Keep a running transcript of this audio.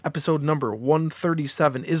Episode number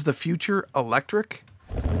 137. Is the future electric?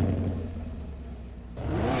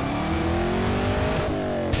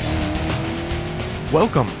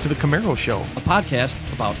 Welcome to the Camaro Show, a podcast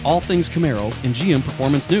about all things Camaro and GM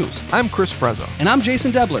Performance News. I'm Chris Frezzo. And I'm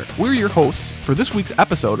Jason Debler. We're your hosts for this week's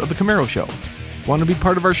episode of the Camaro Show. Want to be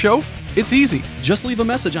part of our show? It's easy. Just leave a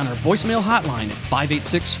message on our voicemail hotline at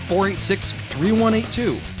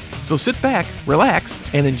 586-486-3182. So sit back, relax,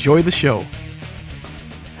 and enjoy the show.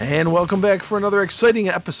 And welcome back for another exciting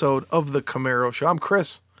episode of the Camaro Show. I'm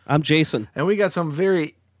Chris. I'm Jason. And we got some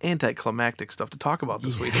very anticlimactic stuff to talk about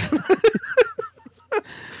this week.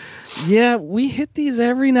 Yeah, we hit these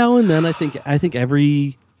every now and then. I think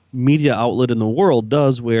every media outlet in the world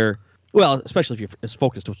does, where, well, especially if you're as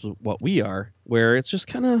focused as what we are, where it's just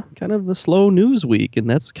kind of a slow news week, and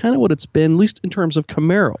that's kind of what it's been, at least in terms of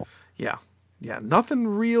Camaro. Yeah, nothing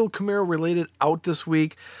real Camaro related out this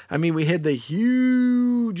week. I mean, we had the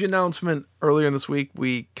huge announcement earlier in this week.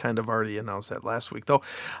 We kind of already announced that last week, though.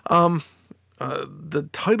 The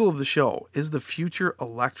title of the show is The Future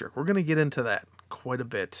Electric. We're going to get into that quite a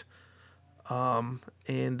bit. How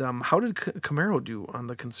did Camaro do on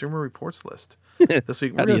the Consumer Reports list this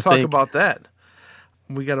week? We're going to talk about that.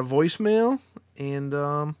 We got a voicemail, and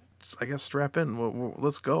I guess strap in.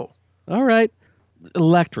 Let's go. All right.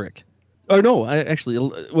 Electric. Oh, no,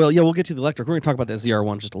 we'll get to the electric. We're going to talk about that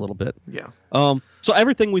ZR1 just a little bit. Yeah. So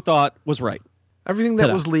everything we thought was right. Everything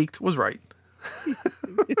that was leaked was right.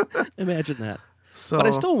 Imagine that. But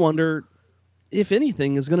I still wonder if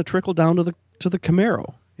anything is going to trickle down to the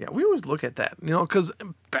Camaro. Yeah, we always look at that, because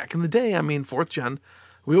back in the day, 4th gen,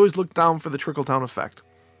 we always looked down for the trickle-down effect.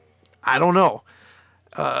 I don't know.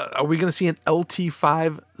 Are we going to see an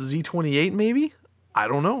LT5 Z28 maybe? I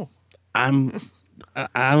don't know.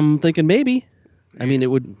 I'm thinking maybe. I mean, it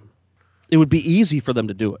would be easy for them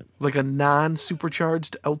to do it. Like a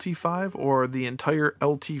non-supercharged LT5 or the entire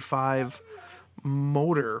LT5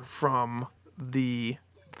 motor from the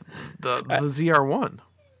ZR1.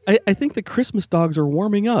 I think the Christmas dogs are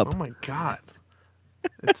warming up. Oh my God.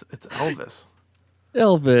 It's Elvis.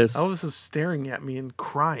 Elvis is staring at me and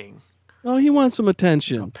crying. Oh, he wants some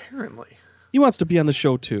attention. Apparently. He wants to be on the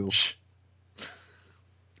show too. Shh.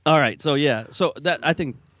 All right, so that I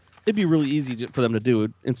think it'd be really easy for them to do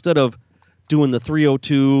it instead of doing the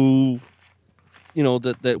 302.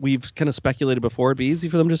 That we've kind of speculated before. It'd be easy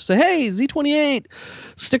for them to say, "Hey, Z28,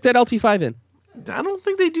 stick that LT5 in." I don't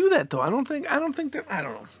think they do that though. I don't think that. I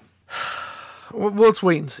don't know. Well, let's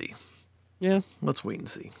wait and see. Yeah, let's wait and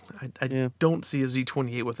see. I don't see a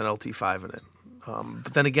Z28 with an LT5 in it.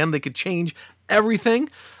 But then again, they could change everything.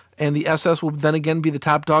 And the SS will then again be the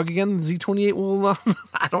top dog again. The Z28 will,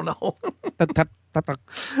 I don't know.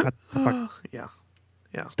 Yeah.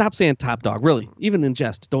 Stop saying top dog, really. Even in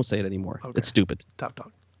jest, don't say it anymore. Okay. It's stupid. Top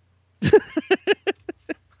dog.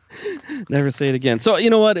 Never say it again. So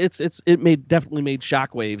you know what? It definitely made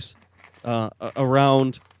shockwaves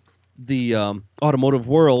around the automotive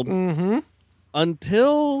world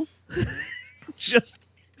until just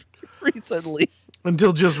recently.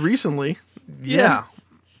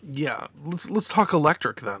 Yeah, let's talk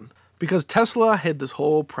electric then. Because Tesla had this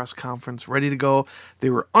whole press conference ready to go. They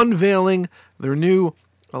were unveiling their new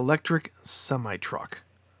electric semi-truck,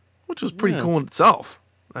 which was pretty cool in itself.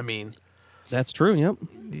 I mean, that's true, yep.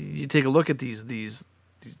 You take a look at these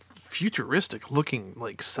futuristic looking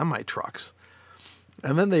like semi-trucks.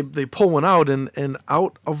 And then they pull one out, and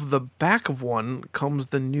out of the back of one comes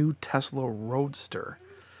the new Tesla Roadster,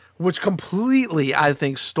 which completely, I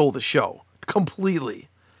think, stole the show. Completely.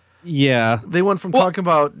 Yeah. They went from talking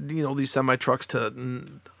about, these semi-trucks to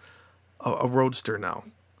a Roadster now.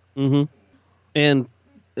 Mm-hmm. And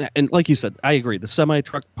like you said, I agree. The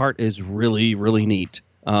semi-truck part is really, really neat.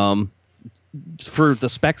 For the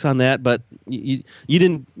specs on that, but you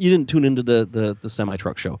didn't tune into the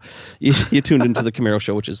semi-truck show. You tuned into the Camaro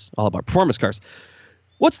show, which is all about performance cars.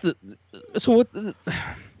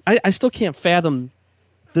 I still can't fathom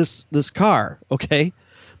this car, okay?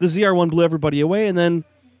 The ZR1 blew everybody away, and then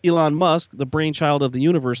Elon Musk, the brainchild of the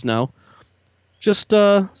universe now, just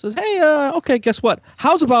says, "Hey, okay, guess what?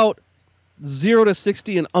 How's about 0 to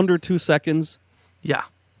 60 in under 2 seconds? Yeah,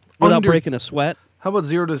 without breaking a sweat. How about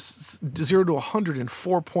 0 to 100 in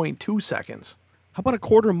 4.2 seconds? How about a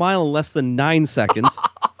quarter mile in less than 9 seconds?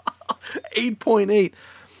 8.8.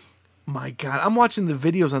 My God, I'm watching the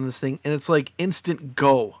videos on this thing, and it's like instant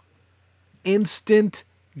go. Instant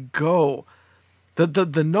go.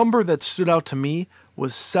 The number that stood out to me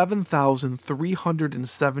was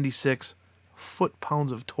 7,376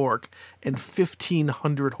 foot-pounds of torque and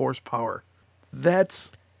 1,500 horsepower.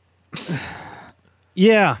 That's...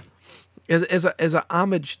 Yeah. As a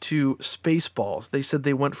homage to Spaceballs, they said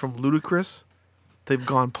they went from ludicrous, they've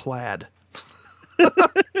gone plaid.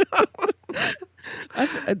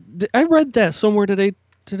 I read that somewhere today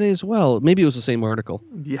as well. Maybe it was the same article.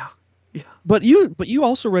 Yeah. But you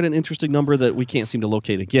also read an interesting number that we can't seem to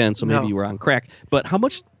locate again. So maybe No. you were on crack. But how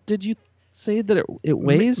much did you say that it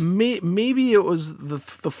weighs? Maybe it was the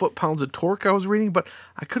foot-pounds of torque I was reading, but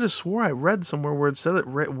I could have swore I read somewhere where it said it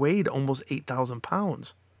weighed almost 8,000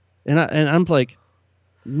 pounds. And I'm like,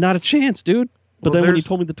 not a chance, dude. But Well, then when you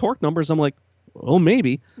told me the torque numbers, I'm like, oh,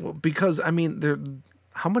 maybe. Well, because I mean,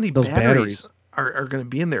 how many Those batteries are going to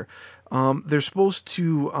be in there? They're supposed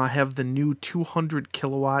to have the new 200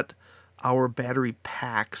 kilowatt hour battery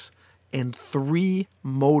packs and 3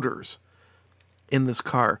 motors in this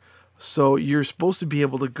car. So you're supposed to be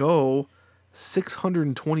able to go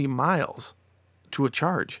 620 miles to a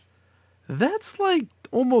charge. That's like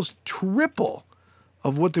almost triple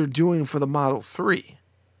of what they're doing for the Model 3.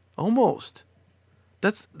 Almost.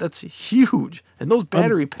 That's huge. And those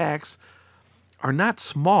battery packs are not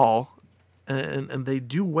small, and they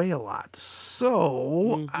do weigh a lot.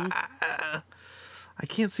 So I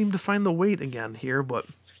can't seem to find the weight again here, but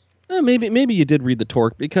maybe you did read the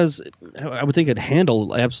torque, because I would think it'd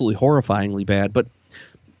handle absolutely horrifyingly bad. But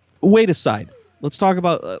weight aside, let's talk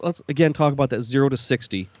about that 0 to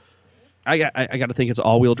 60. I got to think it's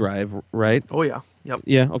all-wheel drive, right? oh yeah, yep.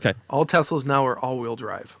 Yeah. Okay. All Teslas now are all-wheel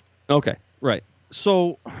drive. Okay. Right.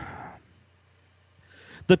 So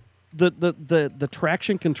the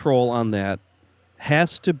traction control on that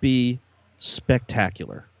has to be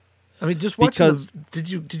spectacular. I mean, just watch did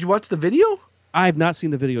you watch the video? I have not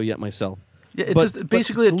seen the video yet myself. Yeah, it's just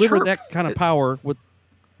basically to deliver a chirp. that kind of power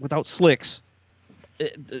without slicks.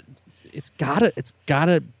 It's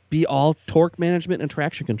gotta be all torque management and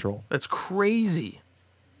traction control. It's crazy.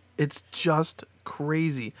 It's just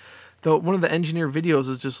crazy. Though one of the engineer videos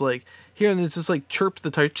is just like here, and it's just like chirps the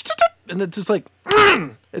tire, and it's just like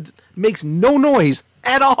it makes no noise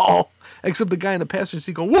at all, except the guy in the passenger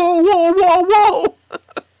seat going whoa, whoa, whoa, whoa.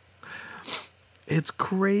 It's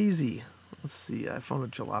crazy. Let's see. I found a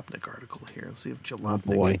Jalopnik article here. Let's see if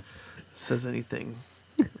Jalopnik says anything.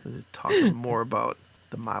 Talking more about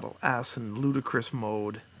the Model S and ludicrous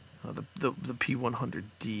mode, the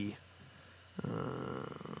P100D.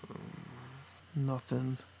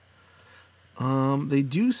 Nothing. They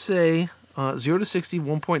do say 0 to 60,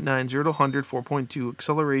 1.9, 0 to 100, 4.2,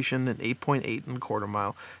 acceleration and 8.8 and a quarter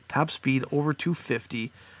mile, top speed over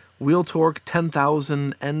 250, wheel torque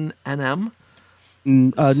 10,000 Nm.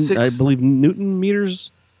 I believe Newton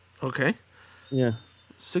meters. Okay. Yeah.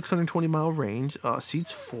 620 mile range.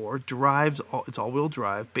 Seats 4. Drives. It's all-wheel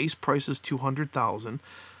drive. Base price is $200,000.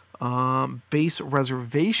 Base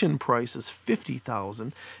reservation price is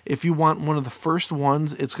 $50,000. If you want one of the first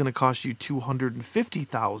ones, it's going to cost you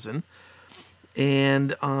 $250,000.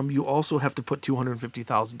 And you also have to put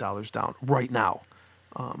 $250,000 down right now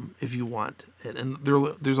if you want it. And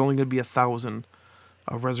there's only going to be 1,000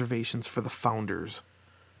 reservations for the Founders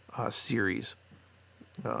series.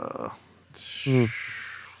 I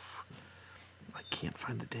can't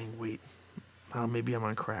find the dang weight. Maybe I'm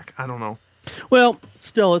on crack. I don't know. Well,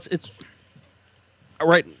 still, it's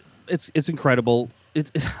right. It's incredible.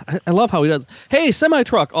 I love how he does. Hey,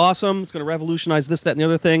 semi-truck, awesome. It's going to revolutionize this, that, and the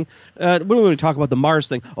other thing. We don't really talk about the Mars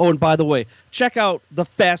thing. Oh, and by the way, check out the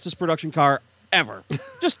fastest production car ever.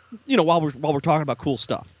 Just while we're talking about cool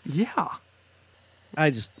stuff. Yeah.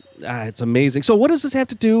 It's amazing. So what does this have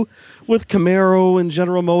to do with Camaro and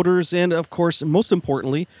General Motors and, of course, most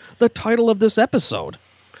importantly, the title of this episode?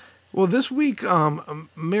 Well, this week,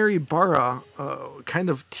 Mary Barra kind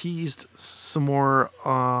of teased some more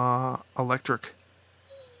electric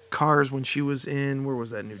cars when she was in, where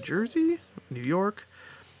was that, New Jersey? New York?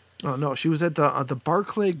 Oh, no, she was at the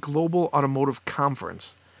Barclay Global Automotive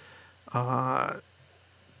Conference to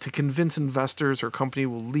convince investors her company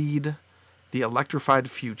will lead the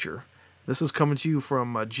electrified future. This is coming to you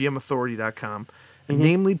from GMAuthority.com, and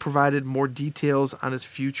namely provided more details on its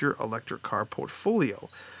future electric car portfolio.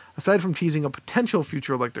 Aside from teasing a potential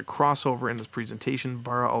future electric crossover in this presentation,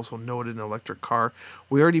 Barra also noted an electric car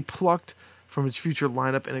we already plucked from its future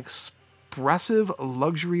lineup. An expressive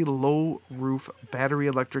luxury low-roof battery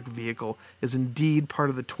electric vehicle is indeed part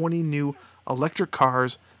of the 20 new electric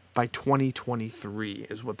cars by 2023,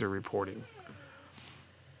 is what they're reporting.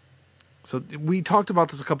 So we talked about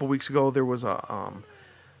this a couple weeks ago. There was a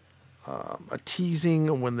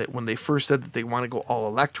teasing when they first said that they want to go all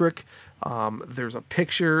electric. There's a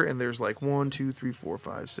picture, and there's like 1, 2, 3, 4,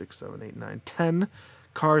 5, 6, 7, 8, 9, 10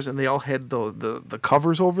 cars, and they all had the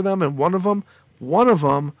covers over them, and one of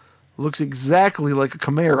them looks exactly like a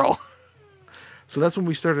Camaro. So that's when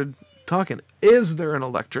we started talking. Is there an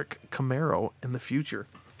electric Camaro in the future?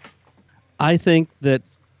 I think that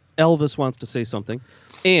Elvis wants to say something,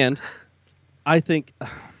 and I think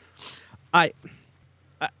I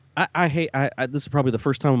hate. This is probably the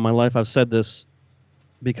first time in my life I've said this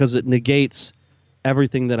because it negates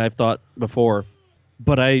everything that I've thought before.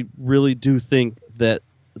 But I really do think that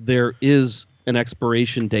there is an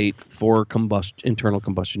expiration date for internal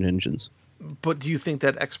combustion engines. But do you think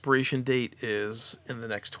that expiration date is in the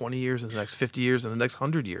next 20 years, in the next 50 years, in the next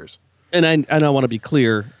 100 years? And I want to be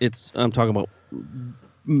clear. I'm talking about,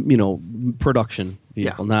 production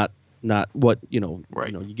vehicle, not what,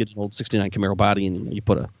 Right. You get an old 69 Camaro body and you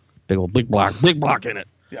put a big block in it.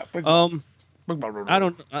 Yeah. I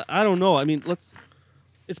don't know. I mean,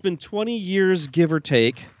 it's been 20 years, give or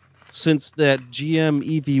take, since that GM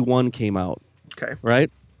EV1 came out. Okay. Right?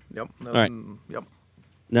 Yep. All right. Yep.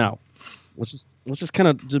 Now, let's just kind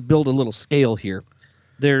of just build a little scale here.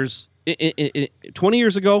 There's 20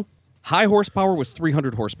 years ago, high horsepower was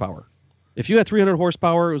 300 horsepower. If you had 300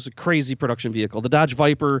 horsepower, it was a crazy production vehicle. The Dodge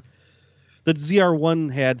Viper, the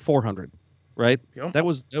ZR1 had 400, right? Yep. That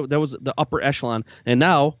was the upper echelon. And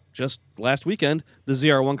now, just last weekend, the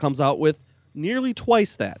ZR1 comes out with nearly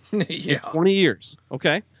twice that Yeah. in 20 years.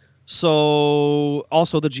 Okay. So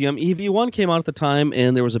also the GM EV1 came out at the time,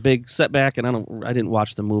 and there was a big setback. And I didn't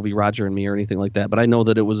watch the movie Roger and Me or anything like that, but I know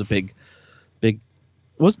that it was a big.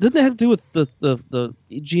 Didn't that have to do with the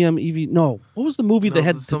GM EV? No, what was the movie that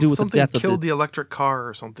had to do with the death of something killed the electric car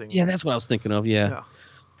or something? Yeah, that's what I was thinking of. Yeah.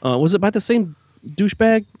 Was it by the same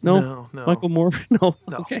douchebag? No. Michael Moore? No.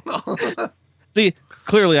 Okay. No. See,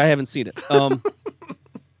 clearly I haven't seen it.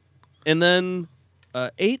 And then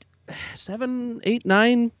 8, 7, 8,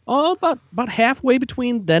 9, about halfway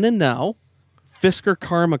between then and now, Fisker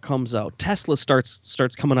Karma comes out. Tesla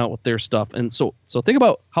starts coming out with their stuff. And so think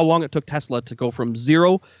about how long it took Tesla to go from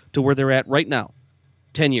 0 to where they're at right now.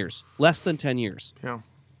 10 years. Less than 10 years. Yeah.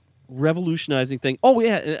 Revolutionizing thing. Oh,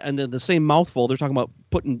 yeah. And then the same mouthful, they're talking about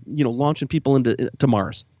launching people to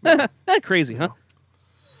Mars. Crazy, huh?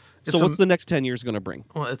 So what's the next 10 years going to bring?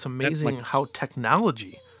 Well, it's amazing how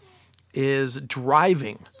technology is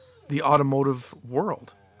driving the automotive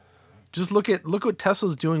world. Just look what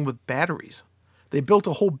Tesla's doing with batteries. They built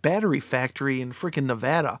a whole battery factory in freaking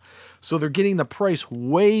Nevada. So they're getting the price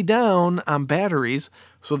way down on batteries.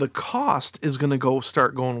 So the cost is going to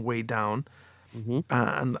start going way down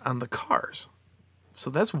on the cars. So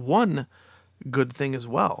that's one good thing as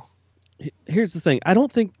well. Here's the thing. I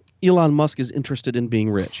don't think Elon Musk is interested in being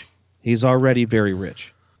rich. He's already very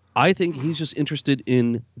rich. I think he's just interested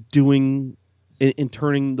in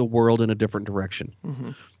turning the world in a different direction.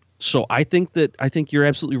 Mm-hmm. So I think you're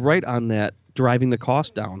absolutely right on that, driving the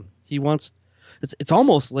cost down. He wants it's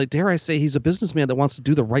almost like, dare I say, he's a businessman that wants to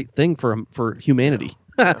do the right thing for humanity.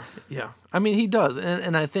 Yeah. I mean, he does.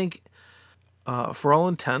 And I think for all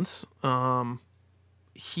intents,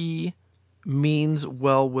 he means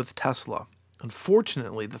well with Tesla.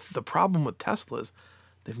 Unfortunately, the problem with Tesla is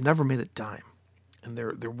they've never made a dime. And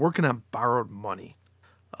they're working on borrowed money.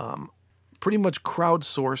 Pretty much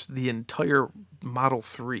crowdsourced the entire Model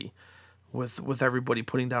 3 with everybody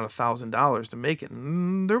putting down $1,000 to make it.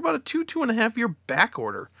 And they're about a 2.5 year back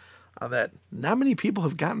order of that. Not many people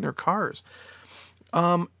have gotten their cars.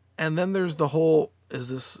 And then there's the whole, is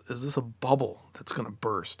this a bubble that's going to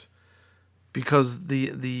burst? Because if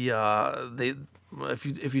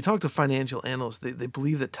you talk to financial analysts, they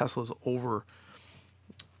believe that Tesla's over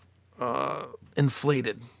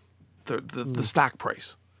inflated the stock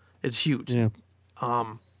price. It's huge. Yeah.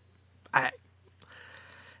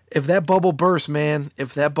 If that bubble bursts, man,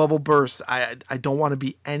 I don't want to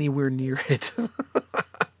be anywhere near it.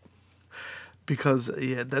 Because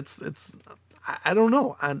I don't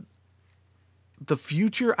know. The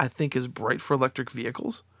future, I think, is bright for electric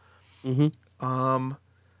vehicles. Mm-hmm.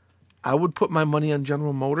 I would put my money on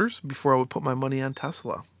General Motors before I would put my money on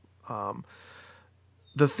Tesla.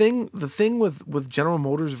 The thing with General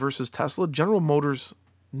Motors versus Tesla, General Motors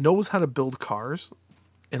knows how to build cars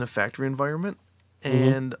in a factory environment,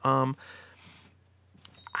 and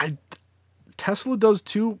Tesla does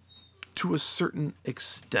too, to a certain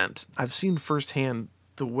extent. I've seen firsthand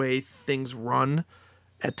the way things run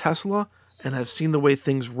at Tesla, and I've seen the way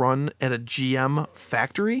things run at a GM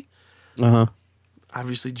factory.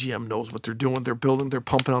 Obviously, GM knows what they're doing. They're building, they're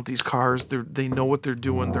pumping out these cars. They know what they're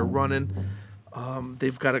doing. They're running.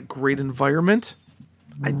 They've got a great environment.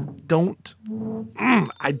 I don't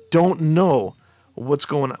know what's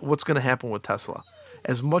going to happen with Tesla.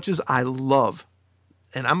 As much as I love,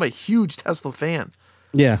 and I'm a huge Tesla fan.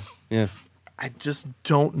 Yeah. I just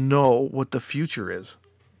don't know what the future is.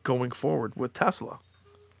 going forward with Tesla.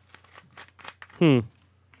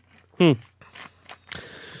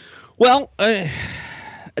 Well,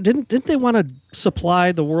 didn't they want to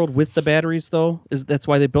supply the world with the batteries though? That's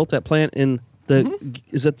why they built that plant in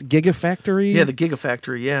is it the Gigafactory? Yeah, the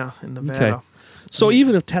Gigafactory, in Nevada. Okay. So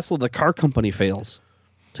even if Tesla, the car company, fails,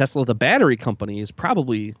 Tesla, the battery company, is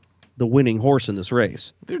probably the winning horse in this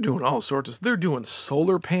race. They're doing all sorts of. They're doing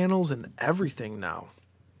solar panels and everything now.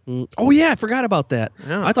 Oh yeah, I forgot about that.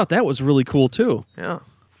 Yeah. I thought that was really cool too. Yeah.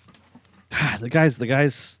 The guy's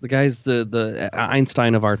the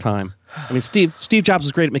Einstein of our time. I mean, Steve Jobs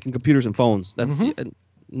was great at making computers and phones. That's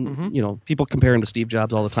people compare him to Steve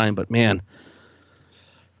Jobs all the time, but man,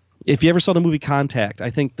 if you ever saw the movie Contact, I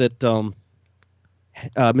think that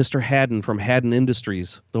Mr. Haddon from Haddon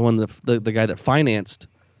Industries, the one the guy that financed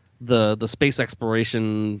the space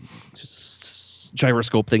exploration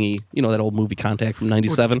gyroscope thingy, that old movie Contact from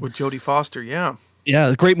 '97 with Jodie Foster. Yeah. Yeah,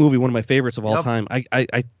 a great movie, one of my favorites of all time.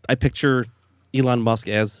 I picture Elon Musk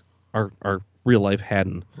as our real life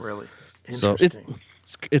Haddon. Really So interesting.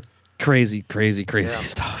 it's crazy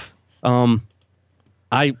stuff. I'm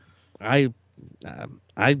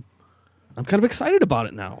kind of excited about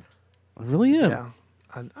it now. I really am. Yeah,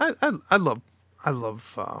 I love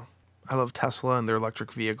Tesla and their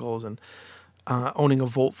electric vehicles, and owning a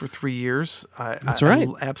Volt for 3 years. That's right.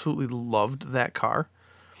 I absolutely loved that car.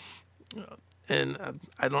 And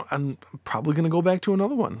I'm probably going to go back to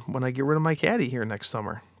another one when I get rid of my Caddy here next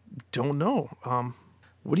summer. Don't know.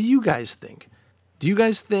 What do you guys think? Do you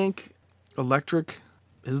guys think electric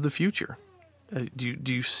is the future? Do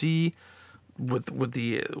you see with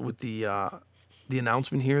the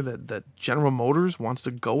announcement here that General Motors wants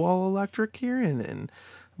to go all electric here and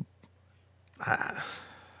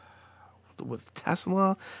with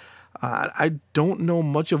Tesla? I don't know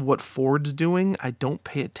much of what Ford's doing. I don't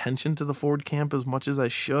pay attention to the Ford camp as much as I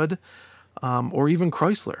should, or even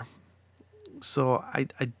Chrysler. So I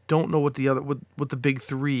don't know what the big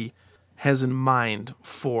three has in mind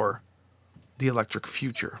for the electric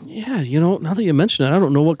future. Yeah, now that you mention it, I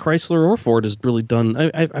don't know what Chrysler or Ford has really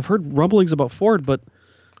done. I've heard rumblings about Ford, but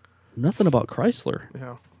nothing about Chrysler.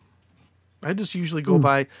 Yeah. I just usually go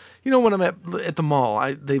by, when I'm at the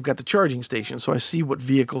mall, they've got the charging station, so I see what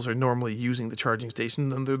vehicles are normally using the charging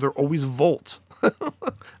station, and they're always Volts.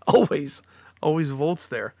 always Volts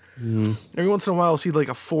there. Every once in a while, I'll see like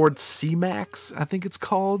a Ford C-Max, I think it's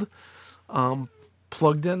called,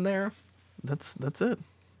 plugged in there. That's it.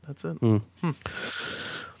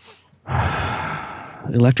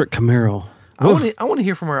 Electric Camaro. I want to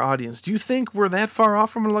hear from our audience. Do you think we're that far off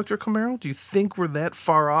from an electric Camaro? Do you think we're that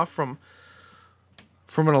far off from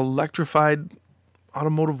an electrified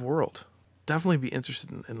automotive world? Definitely be interested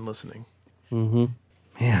in listening. Mm-hmm.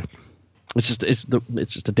 Man, it's just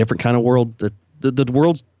a different kind of world. The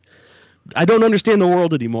world's, I don't understand the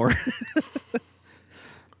world anymore.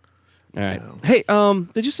 All right. Yeah. Hey,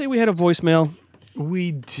 did you say we had a voicemail?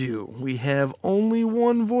 We do. We have only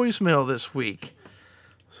one voicemail this week.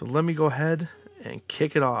 So let me go ahead and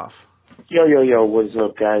kick it off. Yo, what's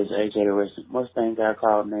up, guys? AJ the Racing Mustang guy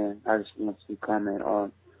called, man. I just want to comment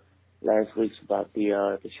on last week's about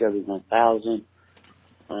the Chevy 1000.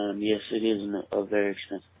 Yes, it is a very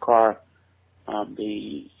expensive car.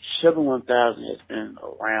 The Chevy 1000 has been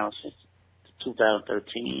around since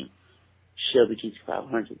 2013. Chevy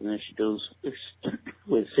GT500 was introduced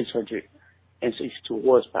with 662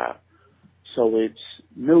 horsepower. So it's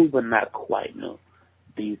new, but not quite new.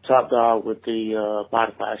 The top dog with the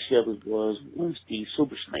modified Chevy was once the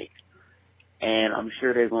Super Snake. And I'm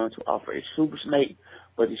sure they're going to offer a Super Snake,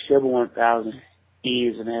 but the Chevy 1000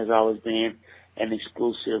 is and has always been an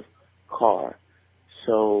exclusive car.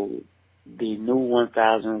 So the new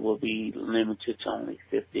 1000 will be limited to only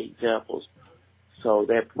 50 examples. So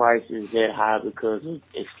that price is that high because of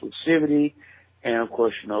exclusivity. And of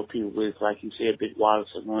course, people with, like you said, big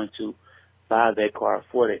wallets are going to buy that car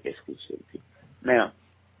for that exclusivity. Now,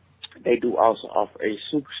 they do also offer a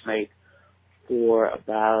Super Snake for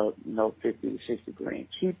about, 50 to 60 grand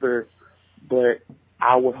cheaper, but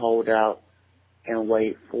I would hold out and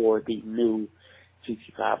wait for the new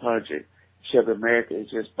GT500. Chevy America is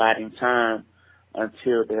just biding time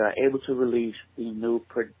until they are able to release the new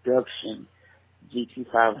production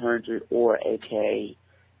GT500 or aka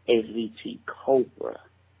SVT Cobra.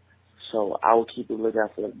 So I will keep a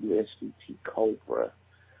lookout for the new SVT Cobra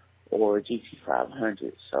or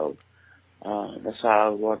GT500. So that's all I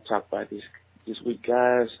want to talk about this week,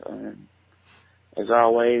 guys. As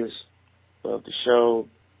always, love the show.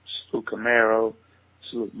 Salute Camaro,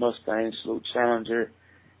 salute Mustang, salute Challenger.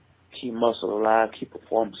 Keep muscle alive, keep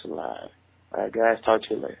performance alive. All right, guys, talk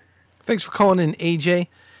to you later. Thanks for calling in, AJ.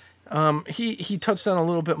 He touched on a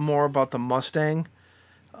little bit more about the Mustang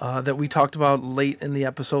that we talked about late in the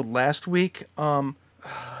episode last week. I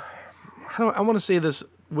want to say this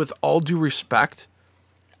with all due respect.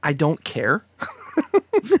 I don't care.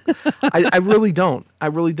 I really don't. I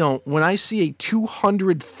really don't. When I see a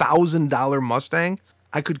 $200,000 Mustang,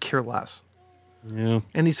 I could care less. Yeah.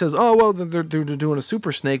 And he says, "Oh well, they're doing a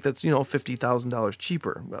Super Snake that's $50,000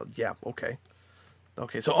 cheaper." Well, yeah, okay.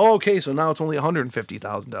 So now it's only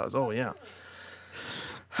 $150,000. Oh yeah.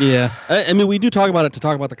 Yeah, I mean, we do talk about it to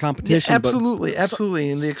talk about the competition. Yeah, absolutely,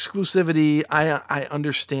 absolutely, and the exclusivity. I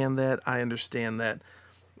understand that.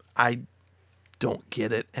 I don't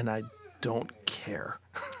get it, and I don't care.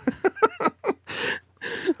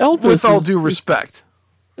 Elvis, with all due respect,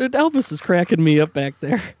 Elvis is cracking me up back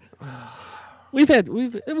there.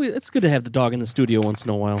 It's good to have the dog in the studio once in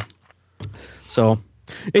a while. So,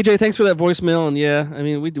 AJ, thanks for that voicemail. And yeah, I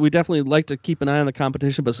mean, we definitely like to keep an eye on the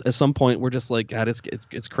competition, but at some point we're just like, God,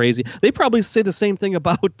 it's crazy. They probably say the same thing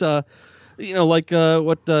about, what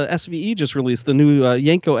SVE just released, the new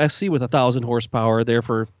Yenko SC with 1,000 horsepower there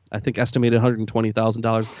for, I think, estimated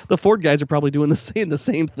 $120,000. The Ford guys are probably doing the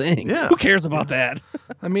same thing. Yeah. Who cares about that?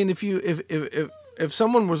 I mean, if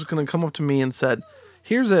someone was going to come up to me and said,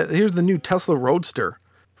 here's the new Tesla Roadster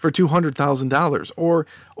for $200,000, or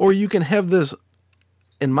you can have this,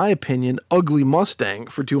 in my opinion, ugly Mustang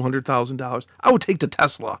for $200,000, I would take the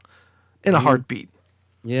Tesla in a heartbeat.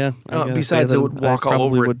 Yeah. Besides, it would walk all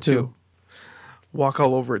over it too. Walk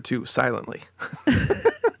all over it too, silently.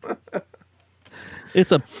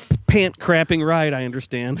 It's a pant-crapping ride, I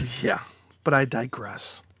understand. Yeah, but I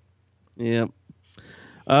digress. Yeah.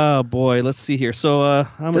 Oh, boy. Let's see here. So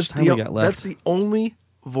how much time we got left? That's the only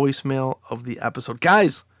voicemail of the episode.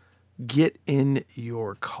 Guys, get in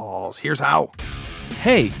your calls. Here's how.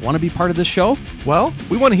 Hey, want to be part of this show? Well,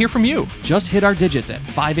 we want to hear from you. Just hit our digits at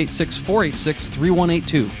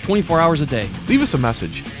 586-486-3182, 24 hours a day. Leave us a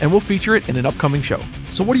message, and we'll feature it in an upcoming show.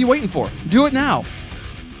 So what are you waiting for? Do it now.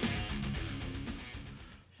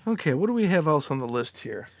 Okay, what do we have else on the list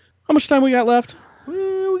here? How much time we got left?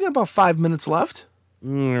 We got about 5 minutes left. All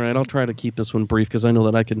right, I'll try to keep this one brief because I know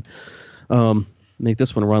that I can make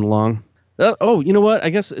this one run long. You know what? I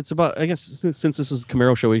guess since this is a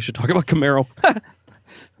Camaro show, we should talk about Camaro.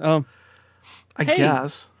 I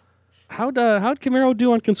guess. How'd Camaro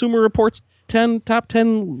do on Consumer Reports top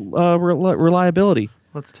 10 reliability?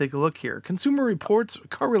 Let's take a look here. Consumer Reports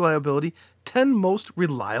car reliability, 10 most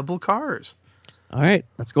reliable cars. All right,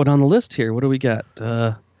 let's go down the list here. What do we got?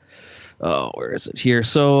 Where is it here?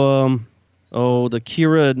 So, the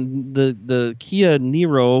Kia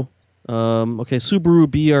Niro. Subaru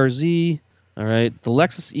BRZ. All right, the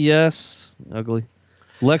Lexus ES, ugly.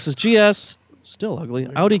 Lexus GS, still ugly.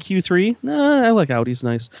 Audi Q3, nah, I like Audi's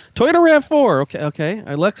nice. Toyota RAV4, okay.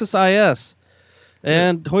 Lexus IS,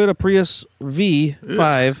 and Toyota Prius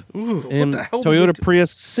V5, and Toyota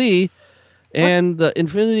Prius C, and the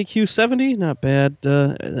Infiniti Q70, not bad.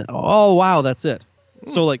 Oh wow, that's it.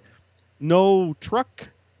 So like, no truck,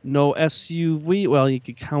 no SUV. Well, you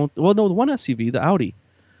could count. Well, no, the one SUV, the Audi.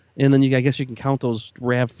 And then I guess you can count those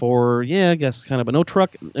RAV4, I guess kind of, but no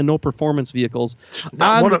truck and no performance vehicles.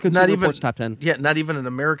 Not even top 10. Yeah, not even an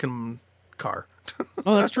American car.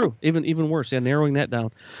 Oh, that's true. Even worse. Yeah, narrowing that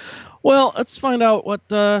down. Well, let's find out what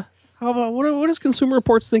does Consumer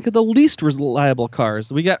Reports think of the least reliable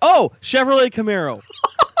cars? We got Chevrolet Camaro.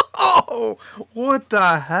 Oh, what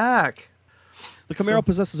the heck? The Camaro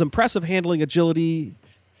possesses impressive handling, agility,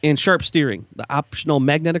 and sharp steering. The optional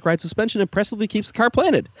magnetic ride suspension impressively keeps the car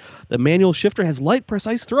planted. The manual shifter has light,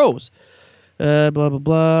 precise throws. Blah, blah,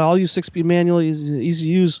 blah. All use 6-speed manual, easy to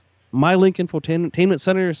use. MyLink infotainment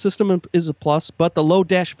center system is a plus, but the low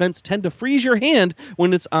dash vents tend to freeze your hand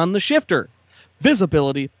when it's on the shifter.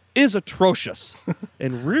 Visibility is atrocious,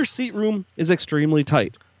 and rear seat room is extremely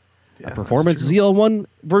tight. Yeah, a performance ZL1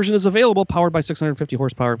 version is available, powered by 650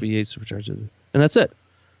 horsepower V8 supercharged, and that's it.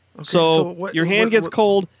 Okay, so your hand gets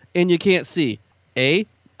cold and you can't see. A,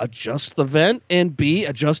 adjust the vent, and B,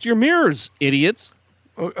 adjust your mirrors, idiots.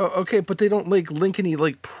 Okay, but they don't link any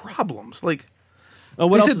problems. What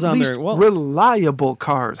else is on there? Well, reliable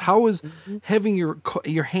cars. How is having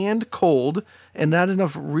your hand cold and not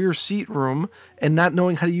enough rear seat room and not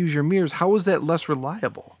knowing how to use your mirrors? How is that less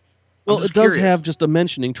reliable? Well, it does have just a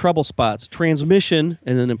mentioning trouble spots, transmission,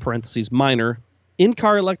 and then in parentheses minor,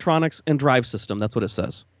 in-car electronics and drive system. That's what it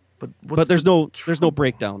says. But there's no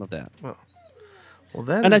breakdown of that. Well,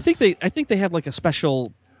 that and is... I think they have like a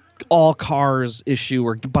special all cars issue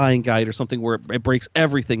or buying guide or something where it breaks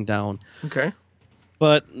everything down. Okay.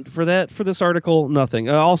 But for this article, nothing.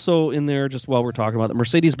 Also in there, just while we're talking about the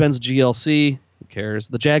Mercedes-Benz GLC, Who cares?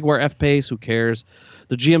 The Jaguar F-Pace. Who cares?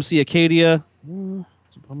 The GMC Acadia.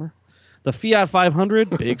 It's a bummer. The Fiat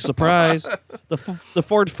 500. Big surprise. The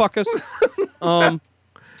Ford Focus.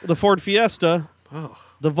 The Ford Fiesta. Oh.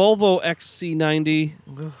 The Volvo XC90.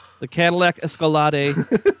 The Cadillac Escalade.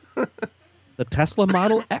 The Tesla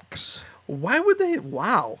Model X. Why would they?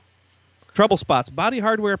 Wow. Trouble spots. Body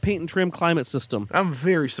hardware, paint and trim, climate system. I'm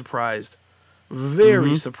very surprised.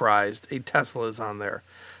 Very surprised a Tesla is on there.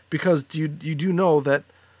 Because you do know that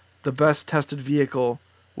the best tested vehicle,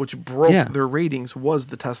 which broke their ratings, was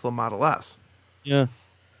the Tesla Model S. Yeah.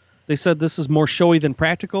 They said this is more showy than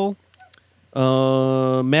practical.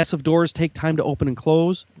 Massive doors take time to open and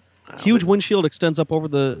close. Huge windshield extends up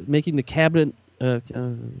over making the cabinet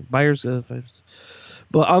buyers.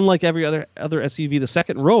 But unlike every other SUV, the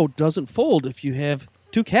second row doesn't fold if you have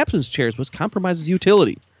two captain's chairs, which compromises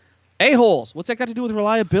utility. A-holes. What's that got to do with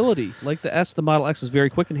reliability? Like the S, the Model X is very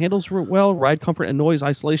quick and handles well. Ride comfort and noise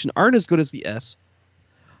isolation aren't as good as the S.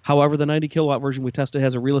 However, the 90 kilowatt version we tested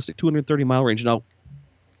has a realistic 230 mile range. Now,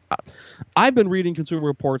 I've been reading Consumer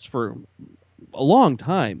Reports for a long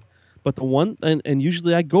time, but the one, and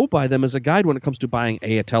usually I go by them as a guide when it comes to buying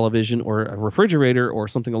a television or a refrigerator or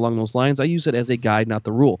something along those lines. I use it as a guide, not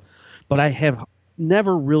the rule. But I have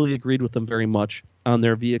never really agreed with them very much on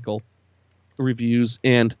their vehicle reviews,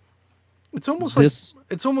 and it's almost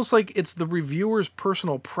like it's the reviewer's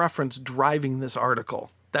personal preference driving this article.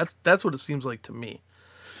 That's what it seems like to me.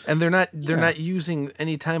 And they're not using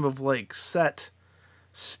any type of like set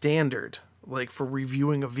standard like for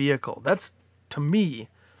reviewing a vehicle. That's, to me,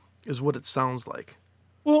 is what it sounds like.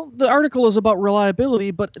 Well, the article is about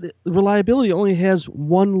reliability, but reliability only has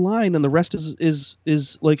one line, and the rest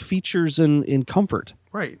is like features and comfort.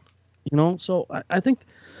 Right. You know, so I think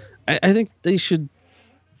they should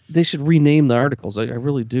rename the articles. I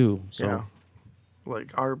really do. So. Yeah.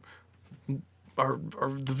 Like our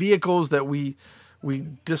the vehicles that we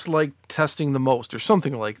dislike testing the most, or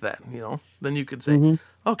something like that. You know, then you could say,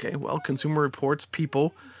 okay, well, Consumer Reports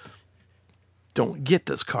people don't get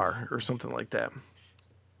this car, or something like that.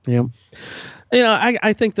 Yeah, you know,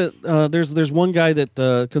 I think that there's one guy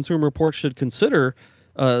that Consumer Reports should consider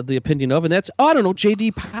the opinion of, and that's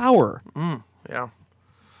J.D. Power. Yeah.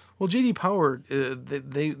 Well, J.D. Power,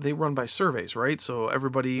 they run by surveys, right? So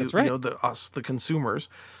everybody, That's right. You know, the consumers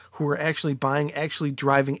who are actually buying, actually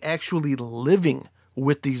driving, actually living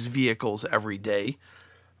with these vehicles every day,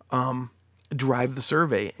 drive the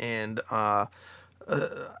survey, and the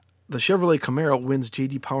Chevrolet Camaro wins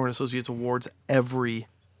J.D. Power and Associates awards every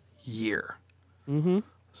year.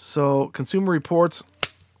 So Consumer Reports,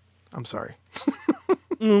 I'm sorry,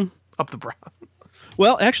 up the brow.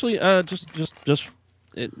 Well, actually, just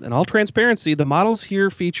in all transparency, the models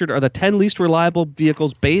here featured are the 10 least reliable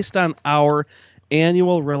vehicles based on our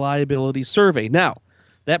annual reliability survey. Now,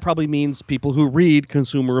 that probably means people who read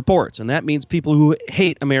Consumer Reports, and that means people who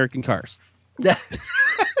hate American cars.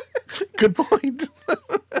 Good point.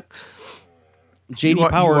 J.D.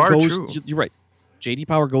 Power goes. You're right. J.D.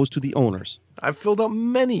 Power goes to the owners. I've filled out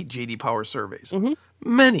many J.D. Power surveys.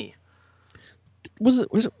 Many. Were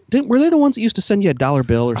they the ones that used to send you a dollar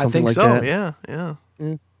bill or something like that? I think so. Yeah.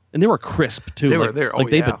 And they were crisp too. They were there. Like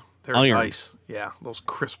they're nice. Yeah, those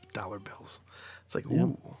crisp dollar bills. It's like,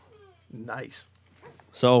 ooh, nice.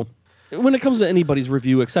 So, when it comes to anybody's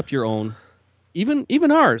review except your own,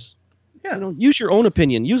 even ours, use your own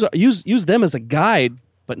opinion. Use them as a guide,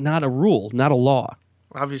 but not a rule, not a law.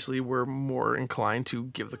 Obviously, we're more inclined to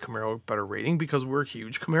give the Camaro a better rating because we're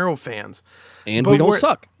huge Camaro fans, and we don't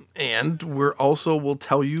suck. And we're also will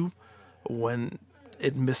tell you when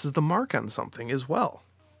it misses the mark on something as well,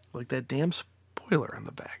 like that damn spoiler on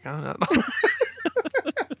the back. I don't know.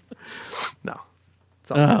 No,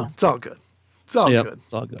 it's all good. It's all good.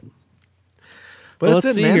 It's all good. But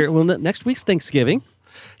let's see here. Well, next week's Thanksgiving.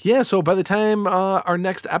 Yeah, so by the time our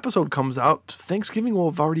next episode comes out, Thanksgiving will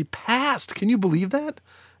have already passed. Can you believe that?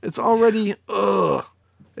 It's already,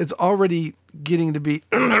 it's already getting to be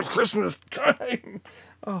Christmas time.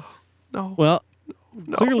 Oh, no. Well,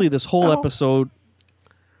 clearly this whole episode,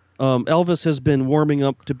 Elvis has been warming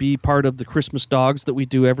up to be part of the Christmas dogs that we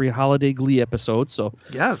do every Holiday Glee episode. So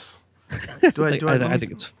yes. I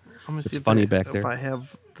think it's funny back there. If I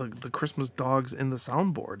have the Christmas dogs in the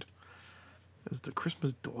soundboard. Is the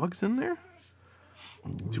Christmas dogs in there?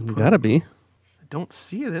 Gotta be. I don't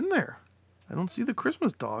see it in there. I don't see the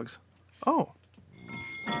Christmas dogs. Oh.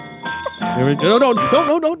 There we go.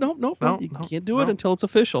 No. You can't do it until it's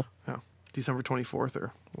official. Yeah. December 24th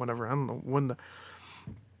or whatever. I don't know when.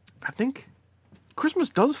 I think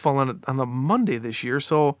Christmas does fall on the Monday this year.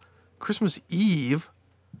 So Christmas Eve,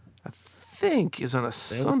 I think, is on a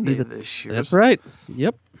Sunday this year. That's right.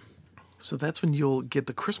 Yep. So that's when you'll get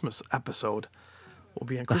the Christmas episode. We'll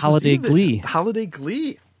be on Christmas Holiday Eve this Glee. year. Holiday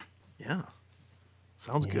Glee. Yeah.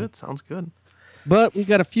 Sounds good. Sounds good. But we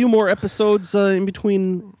got a few more episodes in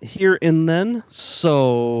between here and then.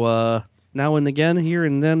 So now and again, here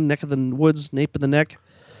and then, neck of the woods, nape of the neck.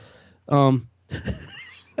 I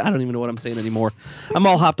don't even know what I'm saying anymore. I'm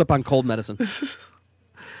all hopped up on cold medicine.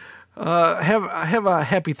 Have a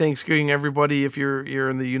happy Thanksgiving, everybody. If you're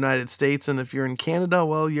in the United States, and if you're in Canada,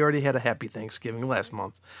 well, you already had a happy Thanksgiving last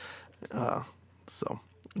month.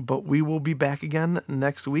 But we will be back again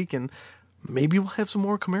next week, and maybe we'll have some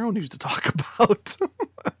more Camaro news to talk about.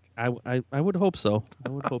 I would hope so. I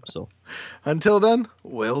would hope so. Until then,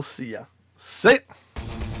 we'll see ya. See ya.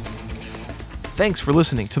 Thanks for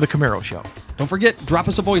listening to The Camaro Show. Don't forget, drop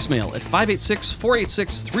us a voicemail at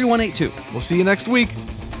 586-486-3182. We'll see you next week.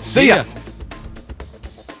 See ya.